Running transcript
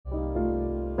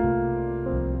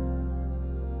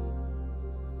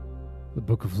The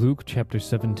book of Luke, chapter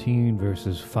 17,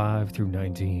 verses 5 through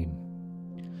 19.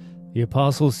 The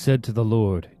apostles said to the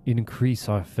Lord, "Increase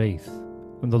our faith."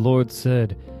 And the Lord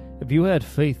said, "If you had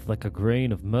faith like a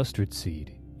grain of mustard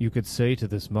seed, you could say to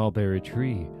this mulberry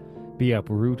tree, 'Be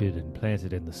uprooted and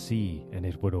planted in the sea,' and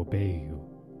it would obey you.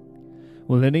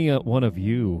 Will any one of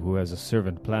you who has a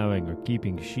servant plowing or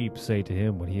keeping sheep say to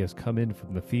him when he has come in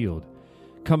from the field,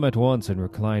 'Come at once and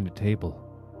recline at table'?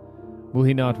 Will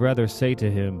he not rather say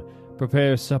to him,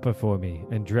 'Prepare supper for me,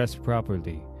 and dress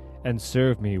properly, and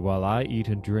serve me while I eat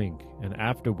and drink, and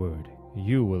afterward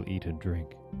you will eat and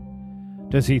drink'?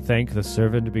 Does he thank the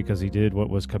servant because he did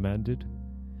what was commanded?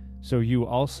 So you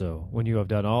also, when you have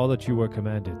done all that you were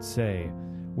commanded, say,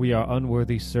 'We are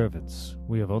unworthy servants.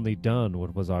 We have only done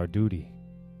what was our duty.'"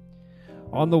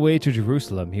 On the way to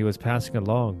Jerusalem he was passing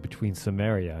along between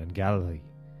Samaria and Galilee.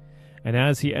 And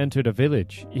as he entered a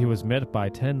village, he was met by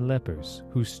 10 lepers,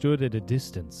 who stood at a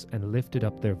distance and lifted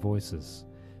up their voices,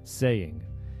 saying,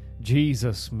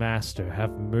 "Jesus, Master,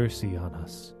 have mercy on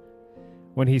us."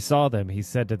 When he saw them, he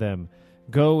said to them,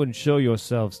 "Go and show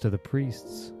yourselves to the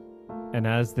priests." And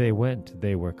as they went,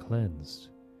 they were cleansed.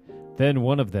 Then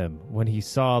one of them, when he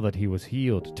saw that he was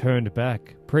healed, turned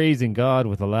back, praising God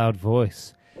with a loud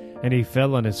voice, and he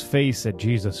fell on his face at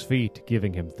Jesus' feet,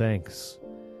 giving him thanks.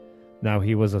 Now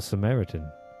he was a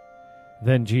Samaritan.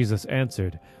 Then Jesus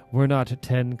answered, "Were not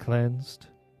 10 cleansed?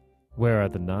 Where are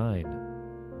the 9?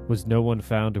 Was no one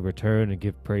found to return and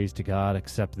give praise to God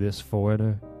except this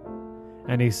foreigner?"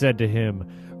 And he said to him,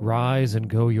 "Rise and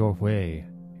go your way.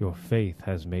 Your faith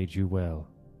has made you well."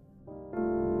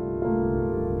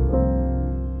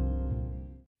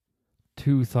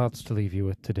 2 thoughts to leave you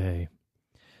with today.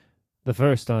 The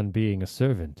first on being a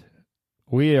servant.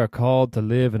 We are called to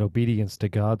live in obedience to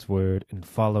God's word and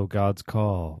follow God's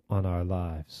call on our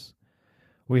lives.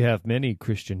 We have many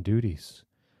Christian duties,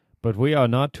 but we are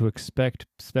not to expect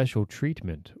special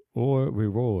treatment or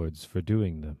rewards for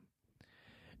doing them.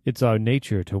 It's our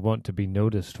nature to want to be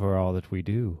noticed for all that we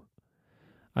do.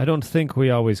 I don't think we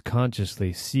always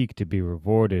consciously seek to be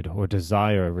rewarded or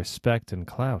desire respect and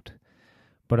clout,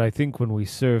 but I think when we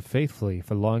serve faithfully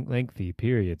for lengthy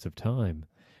periods of time,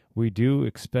 we do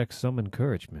expect some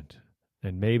encouragement,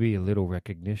 and maybe a little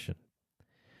recognition.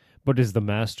 But is the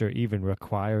master even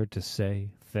required to say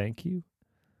thank you?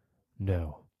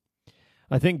 No.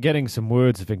 I think getting some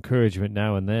words of encouragement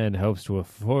now and then helps to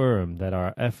affirm that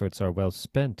our efforts are well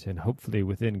spent and hopefully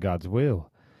within God's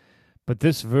will. But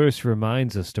this verse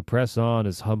reminds us to press on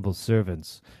as humble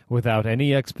servants, without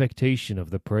any expectation of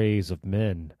the praise of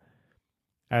men.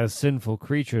 As sinful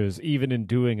creatures, even in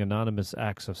doing anonymous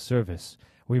acts of service,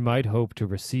 we might hope to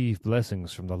receive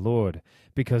blessings from the Lord,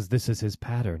 because this is his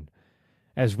pattern.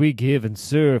 As we give and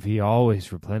serve, he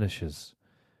always replenishes.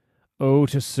 Oh,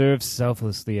 to serve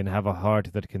selflessly and have a heart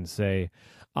that can say,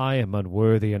 "I am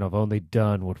unworthy and have only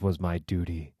done what was my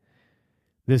duty."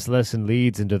 This lesson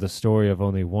leads into the story of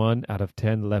only 1 out of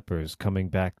 10 lepers coming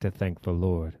back to thank the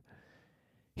Lord.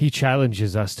 He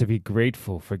challenges us to be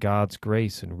grateful for God's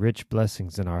grace and rich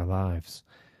blessings in our lives.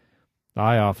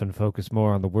 I often focus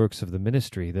more on the works of the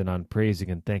ministry than on praising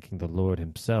and thanking the Lord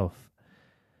himself.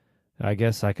 I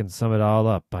guess I can sum it all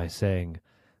up by saying,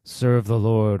 serve the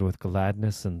Lord with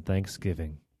gladness and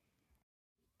thanksgiving.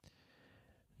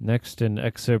 Next, an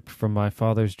excerpt from my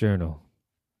father's journal.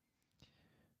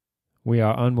 We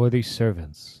are unworthy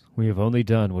servants. We have only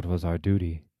done what was our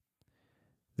duty.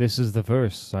 This is the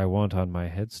verse I want on my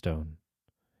headstone.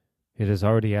 It is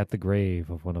already at the grave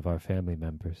of one of our family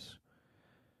members.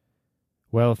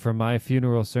 Well, from my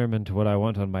funeral sermon to what I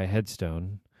want on my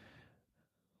headstone,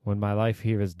 when my life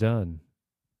here is done,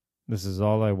 this is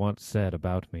all I want said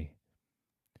about me.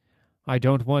 I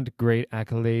don't want great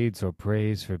accolades or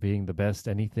praise for being the best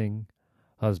anything,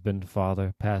 husband,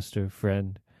 father, pastor,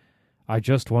 friend. I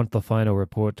just want the final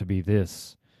report to be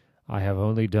this: I have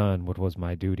only done what was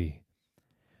my duty.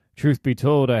 Truth be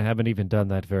told, I haven't even done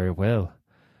that very well.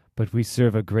 But we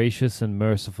serve a gracious and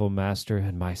merciful Master,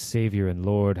 and my Savior and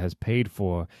Lord has paid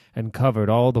for and covered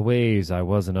all the ways I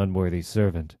was an unworthy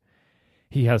servant.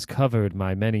 He has covered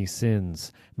my many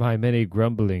sins, my many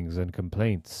grumblings and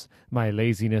complaints, my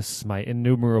laziness, my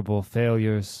innumerable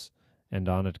failures, and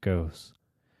on it goes.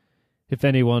 If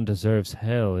anyone deserves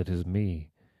hell, it is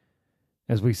me.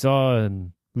 As we saw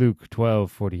in Luke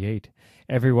 12:48,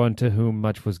 everyone to whom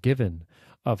much was given,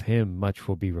 of him much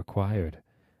will be required.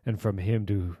 And from him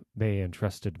who they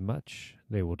entrusted much,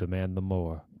 they will demand the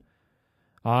more.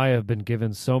 I have been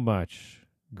given so much,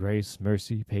 grace,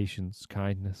 mercy, patience,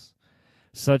 kindness,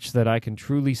 such that I can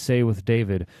truly say with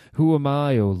David, "Who am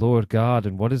I, O Lord God,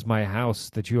 and what is my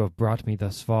house, that you have brought me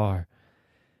thus far?"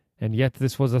 and yet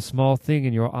this was a small thing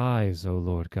in your eyes, O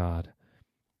Lord God.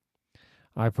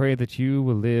 I pray that you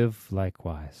will live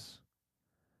likewise.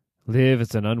 Live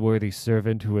as an unworthy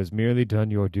servant who has merely done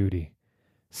your duty.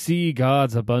 See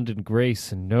God's abundant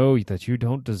grace and know that you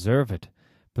don't deserve it,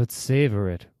 but savor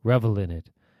it, revel in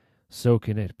it, soak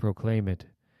in it, proclaim it,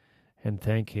 and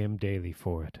thank Him daily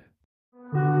for it.